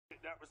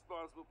not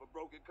responsible for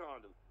broken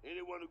condoms.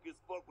 Anyone who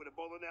gets fucked with a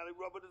bowling alley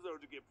rubber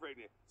deserves to get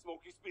pregnant.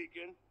 Smokey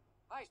speaking.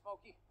 Hi,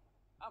 Smokey.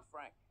 I'm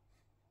Frank.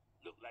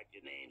 Look like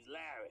your name's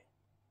Larry.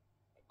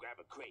 And grab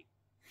a crate.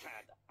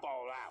 Trying to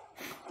fall out.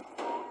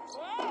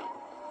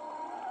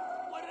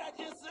 What did I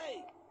just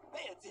say?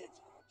 Pay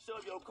attention.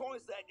 Shove your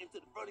coin sack into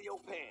the front of your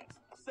pants.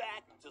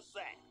 Sack to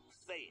sack.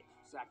 Say it.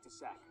 Sack to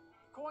sack.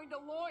 Coin to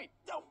loin.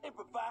 Don't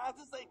improvise.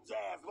 This ain't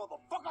jazz,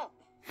 motherfucker.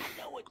 I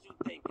know what you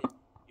thinking.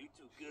 You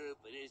too good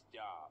for this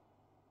job.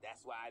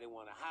 That's why I didn't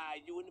want to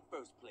hire you in the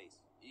first place.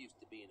 You used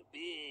to be in a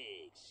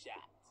big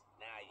shot.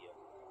 Now you're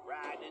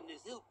riding in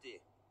this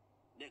hoopty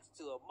next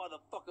to a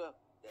motherfucker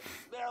that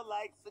smell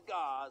like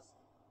cigars,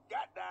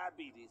 got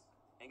diabetes,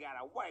 and got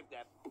a wife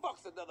that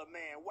fucks another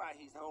man while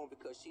he's home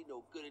because she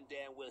know good and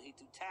damn well he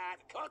too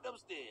tired to come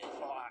upstairs.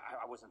 Oh,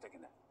 I wasn't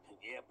thinking that.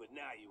 Yeah, but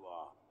now you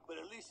are.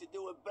 But at least you're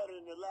doing better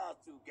than the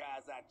last two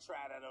guys I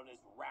tried out on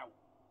this route.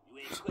 You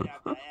ain't quit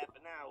after half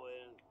an hour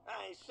and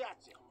I ain't shot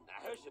you.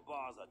 Now Hershey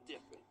bars are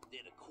different.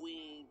 They're the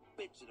queen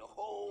bitch of the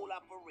whole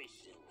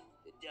operation.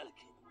 They're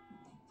delicate.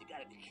 You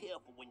gotta be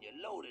careful when you're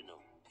loading them.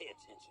 Pay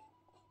attention.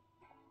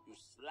 You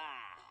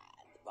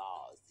slide the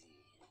bars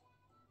in.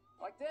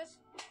 Like this?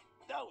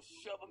 Don't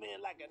shove them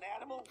in like an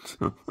animal.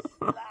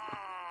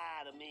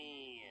 Slide them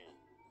in.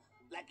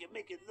 Like you're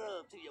making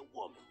love to your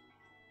woman.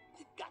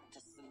 You got to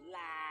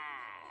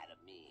slide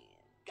them in.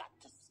 Got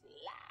to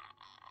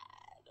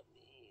slide them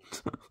in.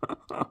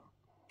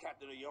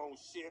 Captain of your own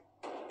ship.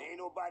 Ain't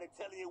nobody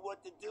telling you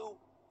what to do.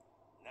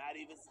 Not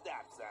even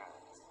stop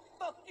signs.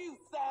 Fuck you,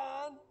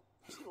 sign.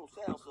 You don't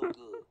sound so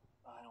good.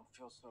 I don't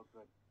feel so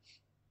good.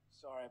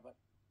 Sorry, but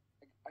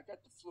I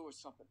got the flu or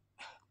something.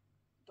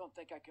 Don't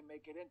think I can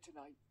make it in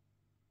tonight.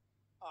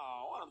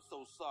 Oh, I'm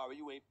so sorry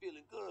you ain't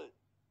feeling good.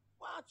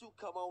 Why don't you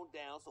come on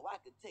down so I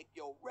can take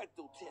your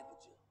rectal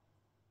temperature?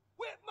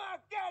 With my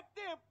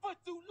goddamn foot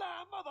through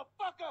line,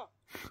 motherfucker!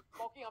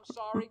 Smokey, I'm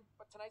sorry,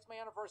 but tonight's my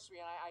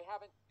anniversary and I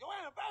haven't... Your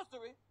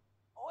anniversary?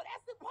 Oh,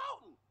 that's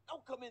important.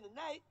 Don't come in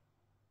tonight.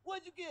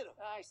 Where'd you get her?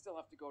 I still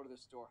have to go to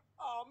the store.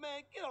 Oh,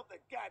 man, get off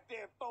the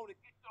goddamn phone and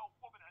get your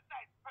woman a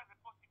nice present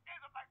before she gave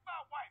up like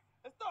my wife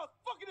and start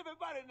fucking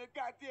everybody in the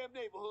goddamn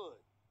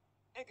neighborhood.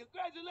 And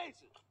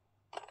congratulations.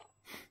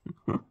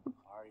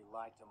 I already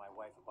lied to my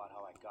wife about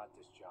how I got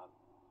this job.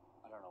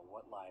 I don't know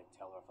what lie I'd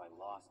tell her if I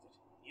lost it.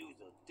 You's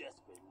a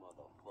desperate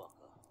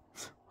motherfucker.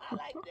 I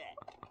like that.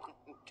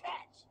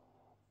 Catch.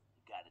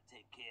 You gotta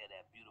take care of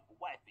that beautiful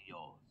wife of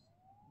yours.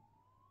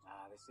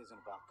 Nah, this isn't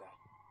about that.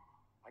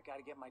 I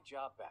gotta get my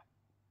job back.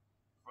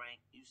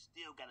 Frank, you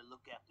still gotta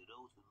look after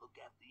those who look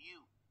after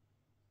you.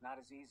 Not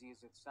as easy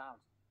as it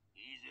sounds.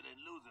 Easier than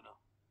losing them.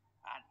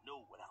 I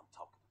know what I'm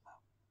talking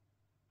about.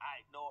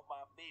 I ignored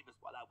my babies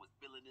while I was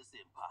building this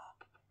empire.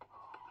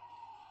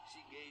 She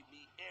gave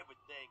me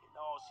everything, and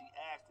all she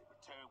asked in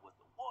return was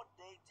to one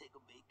day take a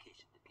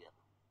vacation together.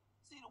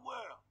 See the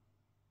world.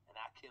 And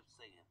I kept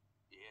saying,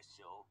 yeah,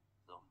 sure,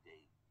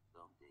 someday,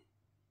 someday.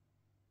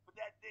 But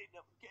that day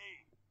never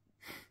came.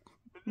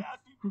 And now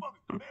she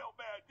fucks the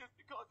mailman just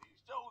because he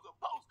shows her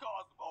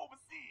postcards from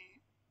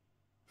overseas.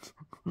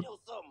 You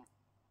know something?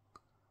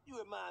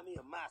 You remind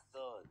me of my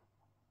son.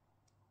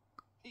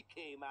 He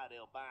came out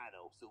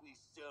albino, so we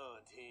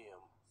shunned him.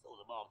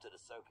 Sold him off to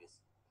the circus.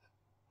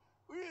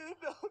 We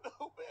didn't know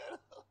no better.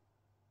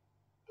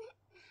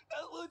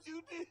 That's what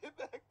you did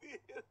back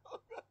then. Oh,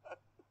 God.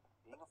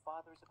 Being a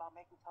father is about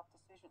making tough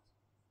decisions.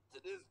 To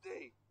this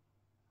day,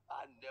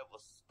 I never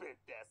spent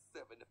that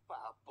 $75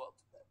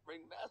 that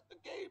ringmaster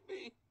gave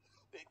me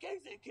in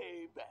case it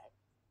came back.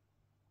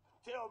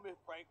 Tell me,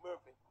 Frank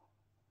Murphy,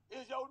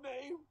 is your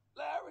name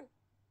Larry?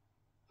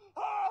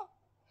 Huh?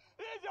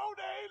 Is your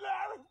name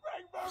Larry?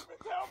 Frank Murphy,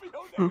 tell me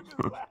your name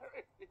is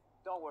Larry.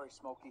 Don't worry,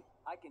 Smokey.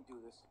 I can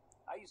do this.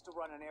 I used to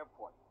run an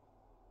airport.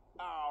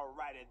 All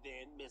righty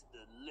then,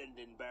 Mr.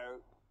 Lindenberg.